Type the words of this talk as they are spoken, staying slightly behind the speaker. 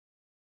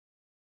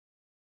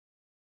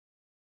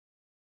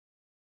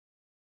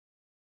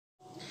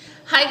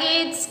Hi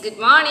kids, good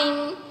morning.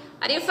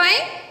 Are you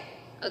fine?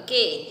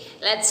 Okay,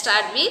 let's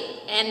start with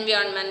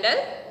environmental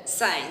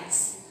science.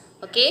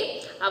 Okay,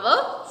 our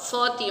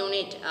fourth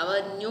unit, our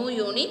new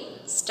unit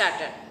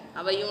started.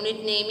 Our unit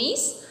name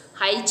is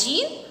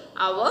hygiene,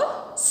 our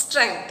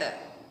strength.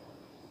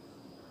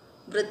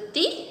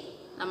 വൃത്തി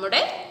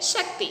നമ്മുടെ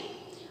ശക്തി.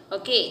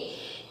 Okay,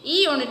 ഈ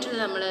യൂണിറ്റിൽ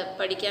നമ്മൾ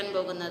പഠിക്കാൻ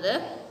പോകുന്നത്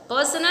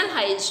personal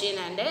hygiene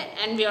and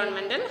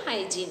environmental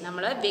hygiene.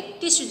 നമ്മൾ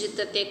വ്യക്തി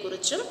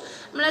ശുചിത്വത്തെക്കുറിച്ചും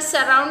നമ്മളെ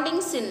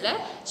സറൗണ്ടിങ്സിൻ്റെ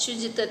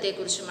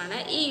ശുചിത്വത്തെക്കുറിച്ചുമാണ്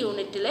ഈ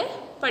യൂണിറ്റിൽ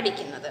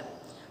പഠിക്കുന്നത്.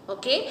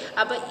 ഓക്കെ,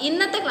 അപ്പോൾ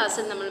ഇന്നത്തെ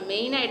ക്ലാസ്സിൽ നമ്മൾ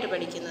മെയിനായിട്ട്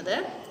പഠിക്കുന്നത്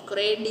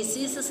കുറേ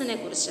ഡിസീസസിനെ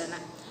കുറിച്ചാണ്.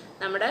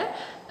 നമ്മുടെ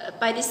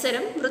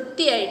പരിസരം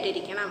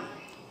വൃത്തിയായിട്ടിരിക്കണം.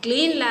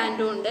 ക്ലീൻ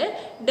ലാൻഡും ഉണ്ട്,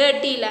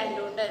 ഡേർട്ടി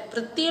ലാൻഡും ഉണ്ട്,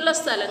 വൃത്തിയുള്ള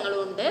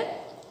സ്ഥലങ്ങളുമുണ്ട്,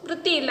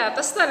 വൃത്തിയില്ലാത്ത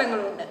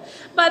സ്ഥലങ്ങളുമുണ്ട്.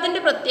 അപ്പോൾ അതിൻ്റെ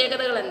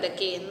പ്രത്യേകതകൾ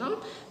എന്തൊക്കെയെന്നും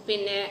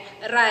പിന്നെ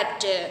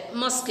റാറ്റ്,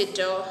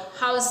 മൊസ്കിറ്റോ,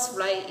 ഹൗസ്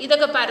ഫ്ലൈ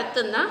ഇതൊക്കെ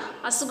പരത്തുന്ന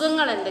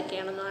അസുഖങ്ങൾ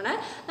എന്തൊക്കെയാണെന്നാണ്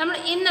നമ്മൾ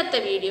ഇന്നത്തെ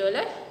വീഡിയോയിൽ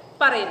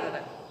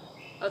പറയുന്നത്.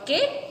 ഓക്കെ,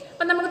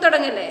 അപ്പം നമുക്ക്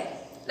തുടങ്ങില്ലേ?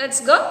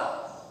 Let's go.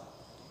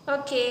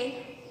 ഓക്കെ,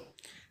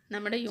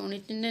 നമ്മുടെ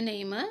യൂണിറ്റിൻ്റെ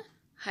നെയിം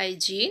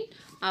ഹൈജീൻ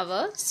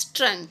അവർ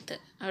സ്ട്രെങ്ത്.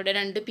 അവിടെ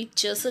രണ്ട്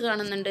പിക്ചേഴ്സ്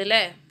കാണുന്നുണ്ട്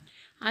അല്ലേ?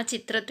 ആ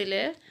ചിത്രത്തിൽ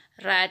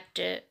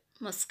rat,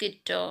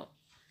 mosquito,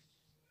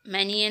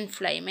 മനിയൻ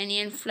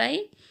fly,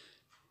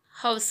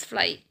 house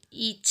fly,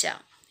 ഈച്ച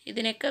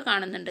ഇതിനൊക്കെ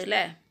കാണുന്നുണ്ട്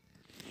അല്ലേ?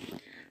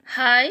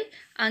 Hi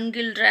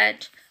uncle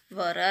rat,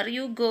 where are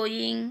you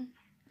going?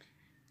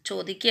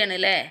 ചോദിക്കുകയാണ്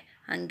അല്ലേ,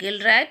 അങ്കിൾ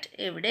റാറ്റ്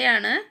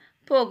എവിടെയാണ്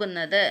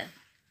പോകുന്നത്?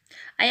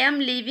 I am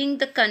living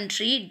the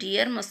country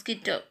dear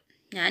mosquito,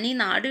 ഞാൻ ഈ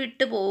നാട്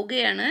വിട്ട്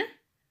പോവുകയാണ്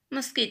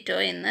മൊസ്കിറ്റോ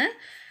എന്ന്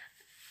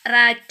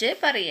റാറ്റ്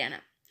പറയാണ്.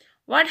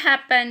 വാട്ട്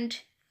ഹാപ്പൻഡ്,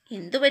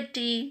 എന്തു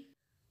പറ്റി?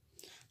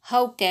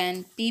 How can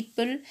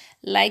people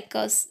like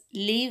us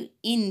leave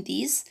in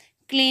these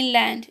clean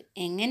land,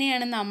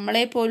 എങ്ങനെയാണ്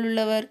നമ്മളെ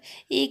പോലുള്ളവർ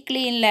ഈ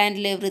ക്ലീൻ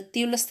ലാൻഡിൽ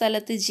വൃത്തിയുള്ള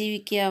സ്ഥലത്ത്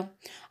ജീവിക്കുക?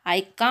 I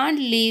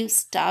can't leave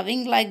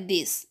starving like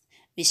this,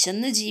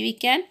 വിശന്ന്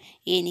ജീവിക്കാൻ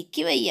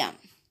എനിക്ക് വയ്യ.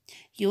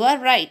 You are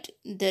right,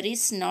 there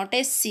is not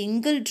A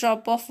single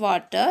drop of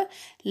water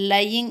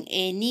lying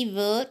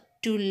anywhere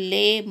to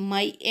Leh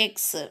my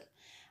eggs.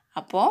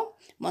 അപ്പോൾ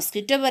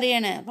മൊസ്കിറ്റോ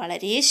പറയാണ്,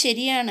 വളരെ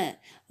ശരിയാണ്,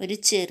 ഒരു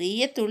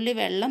ചെറിയ തുള്ളി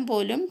വെള്ളം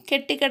പോലും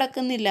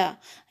കെട്ടിക്കിടക്കുന്നില്ല,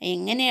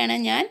 എങ്ങനെയാണ്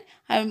ഞാൻ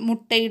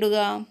മുട്ടയിടുക?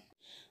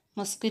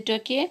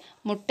 മൊസ്കിറ്റോയ്ക്ക്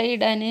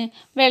മുട്ടയിടാൻ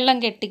വെള്ളം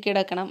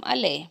കെട്ടിക്കിടക്കണം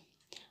അല്ലേ?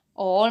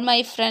 All my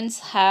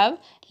friends have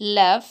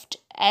left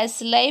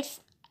as life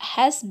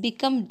has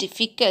become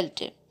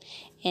difficult,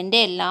 എൻ്റെ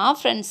എല്ലാ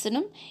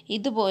ഫ്രണ്ട്സിനും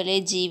ഇതുപോലെ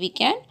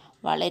ജീവിക്കാൻ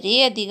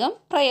വളരെയധികം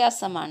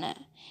പ്രയാസമാണ്.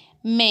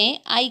 May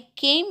I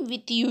came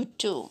with you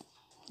to,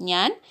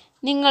 ഞാൻ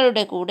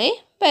നിങ്ങളുടെ കൂടെ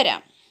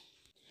വരാം.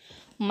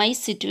 My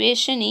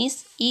situation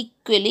is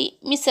equally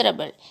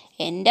miserable,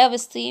 എൻ്റെ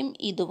അവസ്ഥയും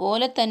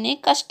ഇതുപോലെ തന്നെ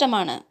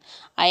കഷ്ടമാണ്.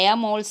 ഐ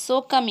ആം ഓൾസോ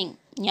കമ്മിങ്,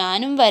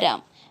 ഞാനും വരാം.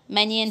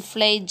 മനിയൻ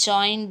fly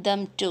join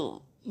them to,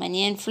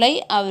 മനിയൻ fly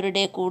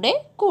അവരുടെ കൂടെ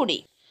കൂടി.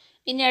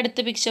 ഇനി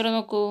അടുത്ത പിക്ചർ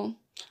നോക്കൂ.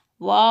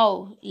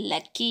 വാവ്,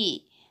 lucky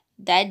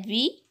that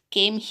we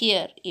came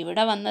here,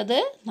 ഇവിടെ വന്നത്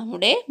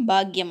നമ്മുടെ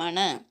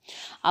ഭാഗ്യമാണ്.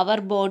 അവർ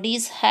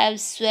bodies have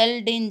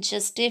സ്വെൽഡ് in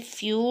just A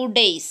few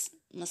days.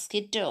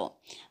 Mosquito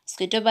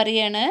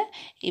പറയാണ്,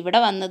 ഇവിടെ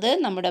വന്നത്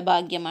നമ്മുടെ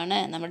ഭാഗ്യമാണ്,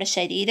 നമ്മുടെ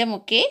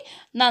ശരീരമൊക്കെ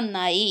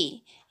നന്നായി.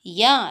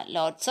 യാ,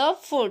 lots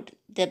of food,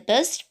 the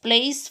best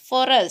place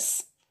for us,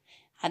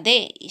 അതെ,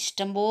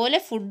 ഇഷ്ടംപോലെ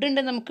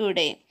ഫുഡുണ്ട്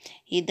നമുക്കിവിടെ,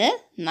 ഇത്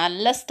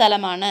നല്ല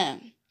സ്ഥലമാണ്.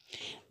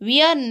 V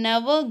R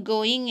never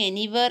going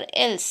anywhere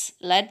else,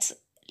 let's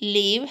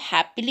leave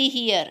happily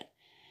here.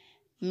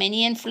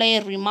 മനിയൻ fly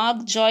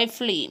remark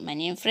joyfully,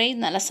 മനിയൻ fly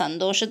നല്ല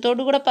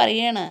സന്തോഷത്തോടു കൂടെ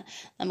പറയാണ്,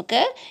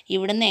 നമുക്ക്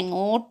ഇവിടുന്ന്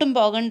എങ്ങോട്ടും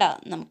പോകണ്ട,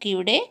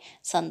 നമുക്കിവിടെ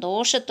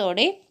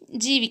സന്തോഷത്തോടെ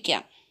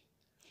ജീവിക്കാം.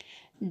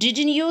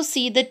 Didn't you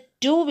see the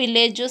two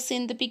villages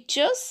in the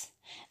pictures,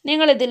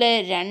 നിങ്ങളിതിൽ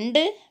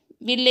രണ്ട്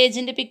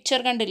വില്ലേജിൻ്റെ പിക്ചർ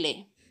കണ്ടില്ലേ?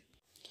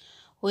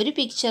 ഒരു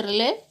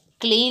പിക്ചറിൽ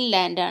ക്ലീൻ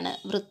ലാൻഡാണ്,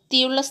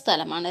 വൃത്തിയുള്ള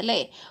സ്ഥലമാണ്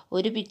അല്ലേ?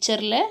 ഒരു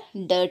പിക്ചറിൽ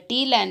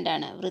ഡേർട്ടി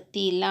ലാൻഡാണ്,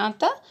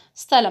 വൃത്തിയില്ലാത്ത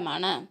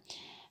സ്ഥലമാണ്.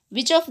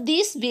 Which of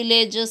these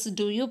villages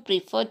do you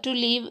prefer to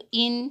live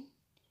in?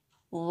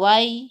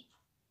 Why?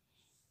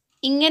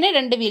 ഇങ്ങനെ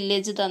രണ്ട്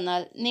വില്ലേജ്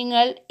തന്നാൽ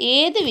നിങ്ങൾ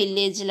ഏത്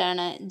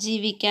വില്ലേജിലാണ്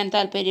ജീവിക്കാൻ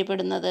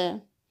താല്പര്യപ്പെടുന്നത്?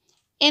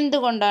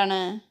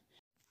 എന്തുകൊണ്ടാണ്?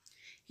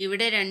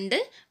 ഇവിടെ രണ്ട്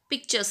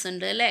പിക്ചേഴ്സ്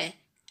ഉണ്ട് അല്ലേ?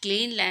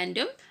 Clean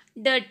ലാൻഡും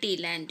dirty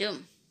ലാൻഡും.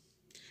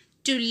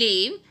 To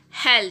live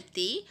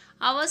healthy,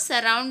 our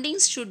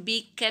surroundings should be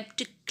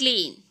kept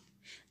clean.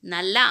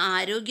 നല്ല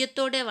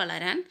ആരോഗ്യത്തോടെ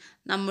വളരാൻ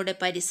നമ്മുടെ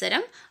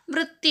പരിസരം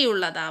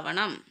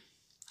വൃത്തിയുള്ളതാവണം.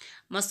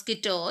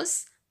 Mosquitoes,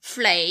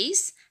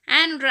 flies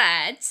and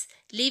rats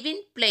live in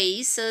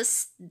places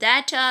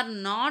that are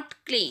not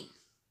clean.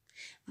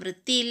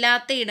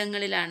 വൃത്തിയില്ലാത്ത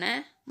ഇടങ്ങളിലാണ്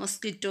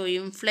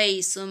മൊസ്കിറ്റോയും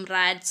ഫ്ലൈസും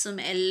റാറ്റ്സും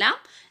എല്ലാം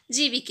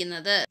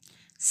ജീവിക്കുന്നത്.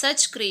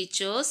 Such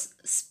creatures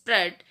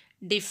spread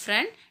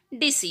different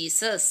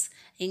diseases.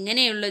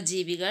 ഇങ്ങനെയുള്ള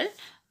ജീവികൾ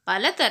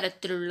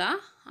പലതരത്തിലുള്ള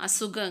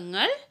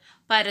അസുഖങ്ങൾ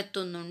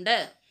പരത്തുന്നുണ്ട്.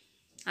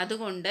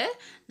 അതുകൊണ്ട്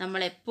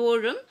നമ്മൾ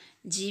എപ്പോഴും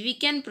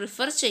ജീവിക്കാൻ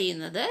പ്രിഫർ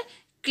ചെയ്യുന്നത്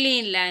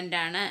ക്ലീൻ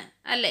ലാൻഡാണ്,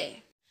 അല്ലേ?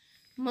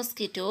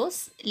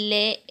 Mosquitoes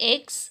Leh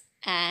eggs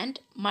and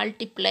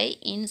multiply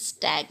in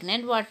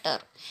stagnant water.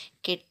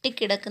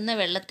 കെട്ടിക്കിടക്കുന്ന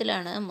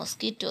വെള്ളത്തിലാണ്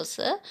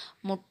മൊസ്കിറ്റോസ്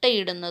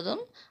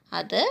മുട്ടയിടുന്നതും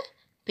അത്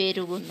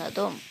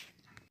പെരുകുന്നതും.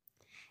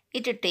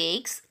 It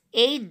takes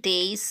 8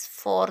 days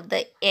for the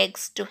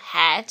eggs to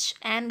hatch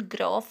and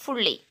grow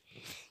fully.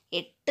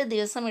 8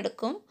 ദിവസം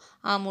എടുക്കും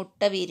ആ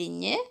മുട്ട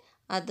വിരിഞ്ഞ്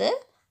അത്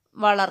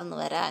വളർന്നു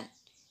വരാൻ.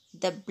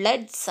 The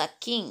blood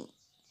sucking.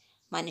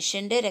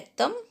 മനുഷ്യൻ്റെ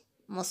രക്തം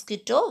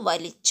മൊസ്കിറ്റോ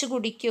വലിച്ചു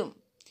കുടിക്കും.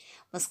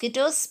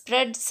 Mosquito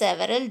spread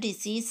several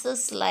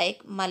diseases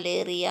like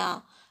malaria,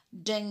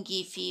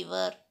 dengue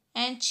fever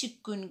and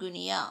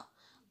chikungunya.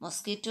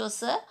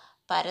 Mosquitoes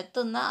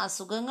പരത്തുന്ന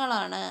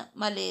അസുഖങ്ങളാണ്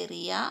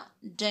malaria,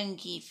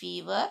 dengue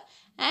fever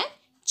and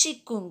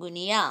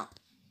chikungunya.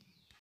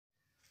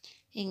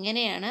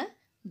 ഇങ്ങനെയാണ്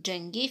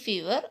ഡെങ്കി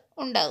ഫീവർ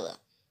ഉണ്ടാവുക.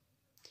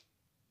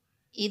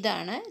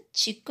 ഇതാണ്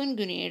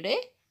ചിക്കുൻഗുനിയയുടെ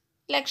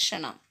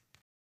ലക്ഷണം.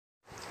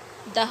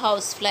 The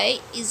housefly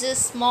is a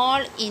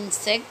small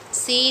insect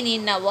seen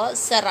in our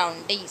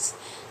surroundings.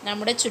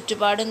 നമ്മുടെ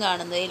ചുറ്റുപാടും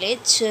കാണുന്നതിലെ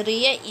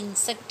ചെറിയ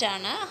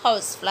ഇൻസെക്റ്റാണ്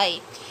house fly.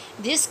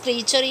 This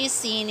creature is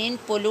seen in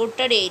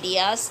polluted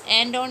areas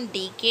and on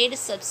decayed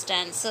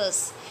substances.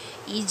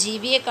 ഈ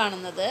ജീവിയെ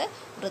കാണുന്നത്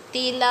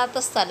വൃത്തിയില്ലാത്ത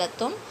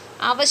സ്ഥലത്തും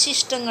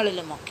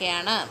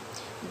അവശിഷ്ടങ്ങളിലുമൊക്കെയാണ്.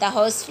 The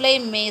housefly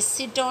may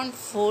sit on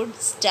food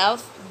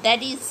stuff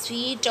that is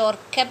sweet or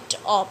kept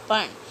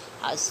open.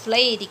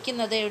 housefly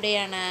ഇരിക്കുന്നത്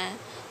എവിടെയാണ്?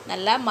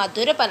 നല്ല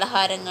മധുര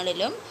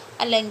പലഹാരങ്ങളിലും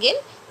അല്ലെങ്കിൽ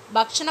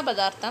ഭക്ഷണ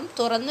പദാർത്ഥം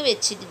തുറന്നു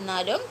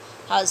വെച്ചിരുന്നാലും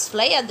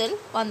housefly അതിൽ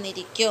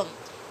വന്നിരിക്കും.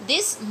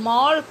 This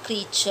small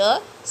creature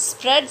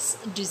spreads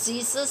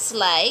diseases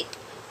like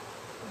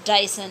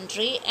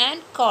dysentery and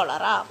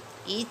cholera.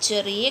 ഈ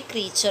ചെറിയ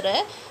ക്രീച്ചർ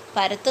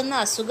പരത്തുന്ന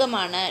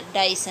അസുഖമാണ്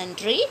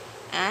ഡൈസെൻട്രി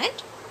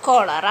ആൻഡ്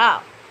കോളറ.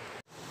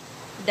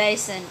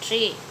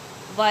 ഡൈസെൻട്രി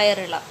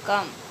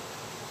വയറിളക്കം.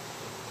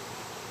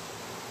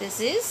 This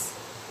is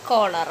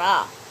cholera.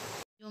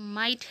 You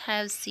might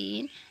have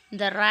seen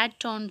the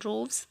rat on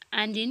roofs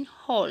and in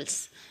holes.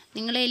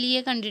 നിങ്ങൾ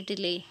എലിയെ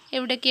കണ്ടിട്ടില്ലേ?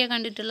 എവിടെയൊക്കെയാണ്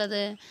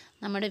കണ്ടിട്ടുള്ളത്?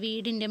 നമ്മുടെ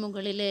വീടിൻ്റെ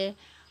മുകളിൽ,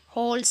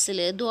 ഹോൾസിൽ,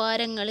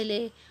 ദ്വാരങ്ങളിൽ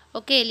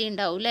ഒക്കെ എലി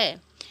ഉണ്ടാവും അല്ലേ?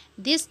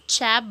 This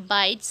chap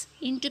bites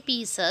into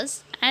pieces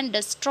and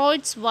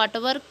destroys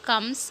whatever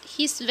comes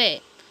his way.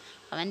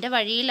 അവൻ്റെ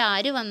വഴിയിൽ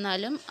ആര്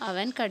വന്നാലും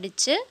അവൻ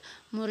കടിച്ച്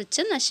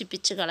മുറിച്ച്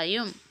നശിപ്പിച്ച്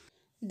കളയും.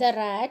 The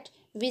rat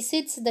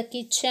visits the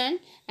kitchen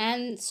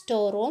and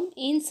storeroom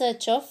in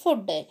search of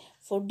food.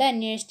 Food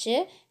അന്വേഷിച്ച്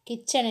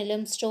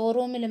കിച്ചണിലും സ്റ്റോർ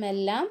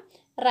റൂമിലുമെല്ലാം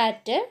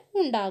റാറ്റ്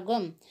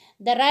ഉണ്ടാകും.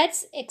 The rat's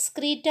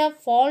excreta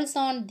falls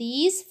on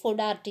these food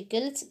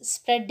articles,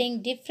 spreading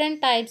different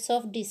types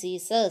of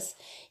diseases.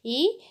 ഈ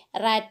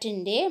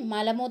റാറ്റിൻ്റെ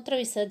മലമൂത്ര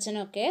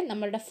വിസർജനമൊക്കെ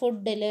നമ്മളുടെ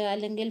ഫുഡിൽ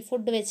അല്ലെങ്കിൽ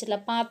ഫുഡ് വെച്ചുള്ള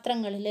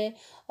പാത്രങ്ങളിൽ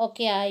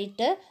ഒക്കെ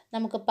ആയിട്ട്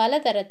നമുക്ക്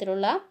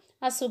പലതരത്തിലുള്ള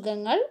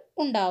അസുഖങ്ങൾ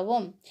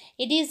ഉണ്ടാവും.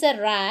 It is A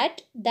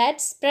rat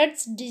that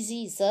spreads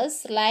diseases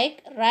like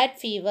rat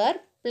fever,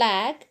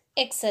 plague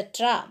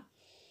etcetera.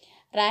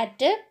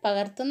 Rat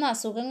പകർത്തുന്ന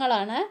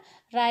അസുഖങ്ങളാണ്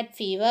rat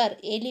fever,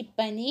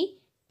 എലിപ്പനി,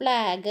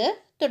 പ്ലാഗ്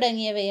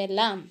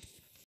തുടങ്ങിയവയെല്ലാം.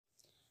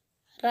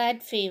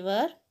 റാറ്റ്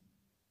ഫീവർ,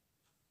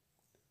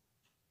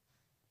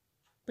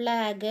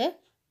 പ്ലാഗ്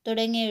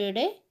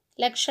തുടങ്ങിയവയുടെ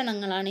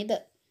ലക്ഷണങ്ങളാണിത്.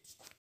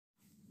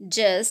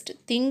 Just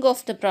think of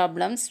the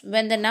problems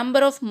when the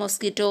number of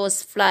mosquitoes,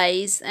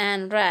 flies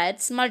and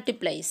rats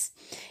multiplies.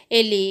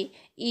 എലി,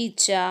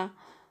 ഈച്ച,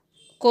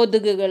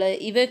 കൊതുകുകൾ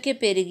ഇവയൊക്കെ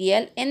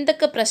പെരുകിയാൽ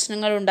എന്തൊക്കെ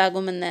പ്രശ്നങ്ങൾ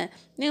ഉണ്ടാകുമെന്ന്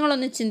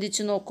നിങ്ങളൊന്ന്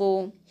ചിന്തിച്ചു നോക്കൂ.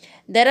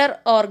 There are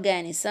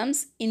organisms,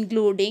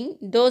 including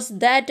those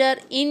that are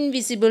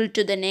invisible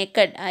to the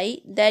naked eye,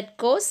 that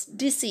cause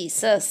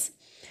diseases.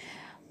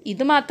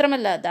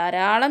 ഇതുമാത്രമല്ല,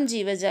 ധാരാളം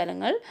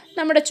ജീവജാലങ്ങൾ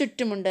നമ്മുടെ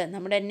ചുറ്റുമുണ്ട്.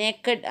 നമ്മുടെ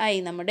നേക്കഡ് ഐ,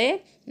 നമ്മുടെ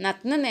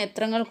നഗ്ന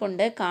നേത്രങ്ങൾ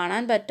കൊണ്ട്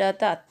കാണാൻ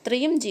പറ്റാത്ത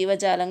അത്രയും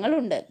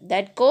ജീവജാലങ്ങളുണ്ട്.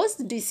 ദാറ്റ്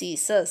കോസ്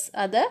ഡിസീസസ്,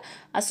 അത്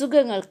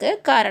അസുഖങ്ങൾക്ക്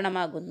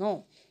കാരണമാകുന്നു.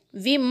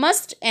 We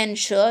must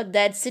ensure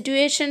that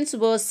situations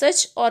where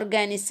such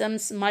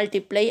organisms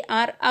multiply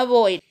are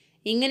avoided.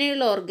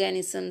 ഇങ്ങനെയുള്ള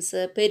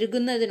ഓർഗാനിസംസ്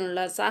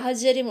പെരുകുന്നതിനുള്ള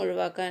സാഹചര്യം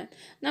ഒഴിവാക്കാൻ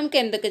നമുക്ക്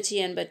എന്തൊക്കെ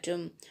ചെയ്യാൻ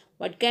പറ്റും?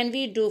 What can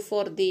we do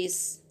for this?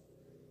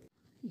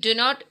 Do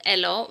not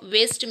allow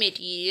waste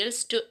materials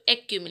to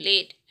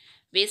accumulate.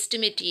 Waste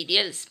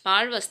materials,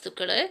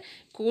 പാഴ്വസ്തുക്കൾ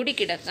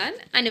കൂടിക്കിടക്കാൻ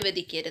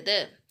അനുവദിക്കരുത്.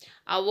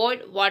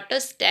 അവോയ്ഡ് വാട്ടർ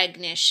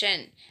സ്റ്റാഗ്നേഷൻ,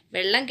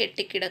 വെള്ളം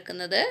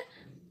കെട്ടിക്കിടക്കുന്നത്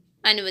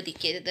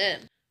അനുവദിക്കരുത്.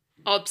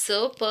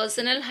 ഒബ്സർവ്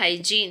പേഴ്സണൽ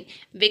ഹൈജീൻ,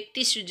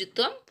 വ്യക്തി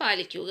ശുചിത്വം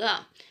പാലിക്കുക.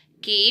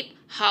 Keep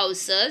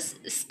houses,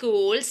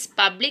 schools,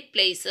 public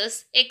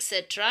places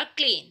etcetera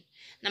clean.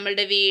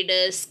 നമ്മളുടെ വീട്,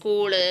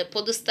 സ്കൂള്,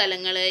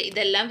 പൊതുസ്ഥലങ്ങൾ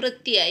ഇതെല്ലാം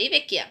വൃത്തിയായി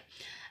വയ്ക്കുക.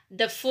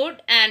 The food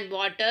and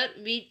water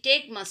we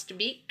take must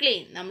be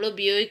clean. നമ്മൾ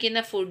ഉപയോഗിക്കുന്ന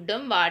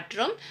ഫുഡും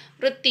വാട്ടറും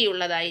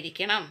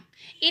വൃത്തിയുള്ളതായിരിക്കണം.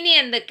 ഇനി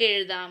എന്തൊക്കെ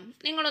എഴുതാം?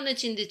 നിങ്ങളൊന്ന്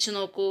ചിന്തിച്ചു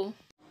നോക്കൂ.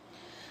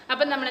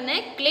 അപ്പം നമ്മളിന്ന്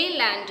ക്ലീൻ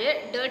ലാൻഡ്,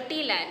 ഡേർട്ടി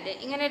ലാൻഡ്,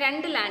 ഇങ്ങനെ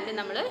 2 ലാൻഡ്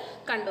നമ്മൾ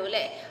കണ്ടു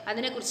അല്ലേ?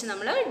 അതിനെക്കുറിച്ച്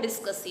നമ്മൾ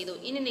ഡിസ്കസ് ചെയ്തു.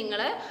 ഇനി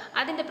നിങ്ങൾ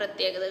അതിൻ്റെ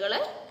പ്രത്യേകതകൾ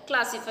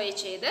ക്ലാസിഫൈ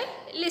ചെയ്ത്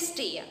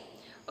ലിസ്റ്റ് ചെയ്യാം.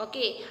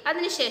 ഓക്കെ,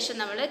 അതിനുശേഷം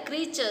നമ്മൾ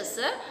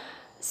ക്രീച്ചേഴ്സ്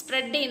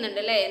സ്പ്രെഡ് ചെയ്യുന്നുണ്ട്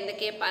അല്ലേ?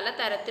 എന്തൊക്കെ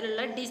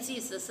പലതരത്തിലുള്ള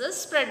ഡിസീസസ്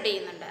സ്പ്രെഡ്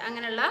ചെയ്യുന്നുണ്ട്.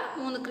 അങ്ങനെയുള്ള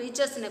 3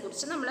 ക്രീച്ചേഴ്സിനെ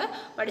കുറിച്ച് നമ്മൾ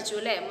പഠിച്ചു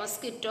അല്ലേ?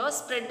 മൊസ്കിറ്റോ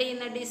സ്പ്രെഡ്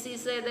ചെയ്യുന്ന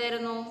ഡിസീസ്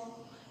ഏതായിരുന്നു?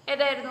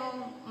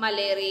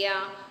 മലേറിയ,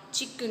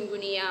 ചിക്കൻ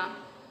ഗുനിയ,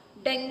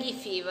 ഡെങ്കി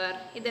ഫീവർ,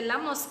 ഇതെല്ലാം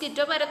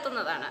mosquito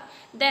പരത്തുന്നതാണ്.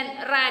 Then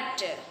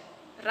rat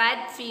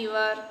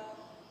fever,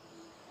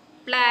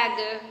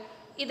 plague,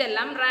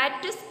 ഇതെല്ലാം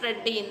റാറ്റ്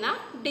സ്പ്രെഡ് ചെയ്യുന്ന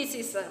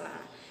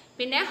ഡിസീസുകളാണ്.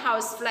 പിന്നെ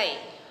ഹൗസ്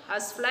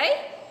ഫ്ലൈ,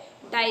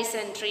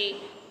 ഡൈസെൻട്രി,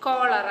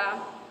 കോളറ,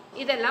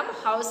 ഇതെല്ലാം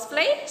ഹൗസ്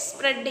ഫ്ലൈ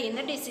സ്പ്രെഡ്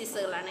ചെയ്യുന്ന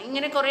ഡിസീസുകളാണ്.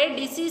 ഇങ്ങനെ കുറേ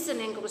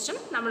ഡിസീസിനെ കുറിച്ചും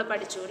നമ്മൾ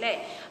പഠിച്ചു അല്ലേ?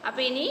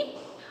 അപ്പോൾ ഇനി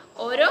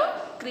ഓരോ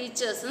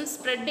ക്രീച്ചേഴ്സും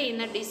സ്പ്രെഡ്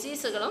ചെയ്യുന്ന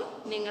ഡിസീസുകളും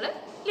നിങ്ങൾ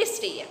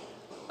ലിസ്റ്റ് ചെയ്യാം.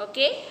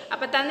 ഓക്കെ,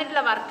 അപ്പോൾ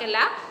തന്നിട്ടുള്ള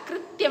വർക്കെല്ലാം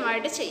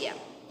കൃത്യമായിട്ട് ചെയ്യാം.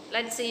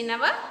 Let's see in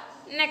our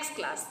next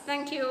class.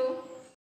 Thank you.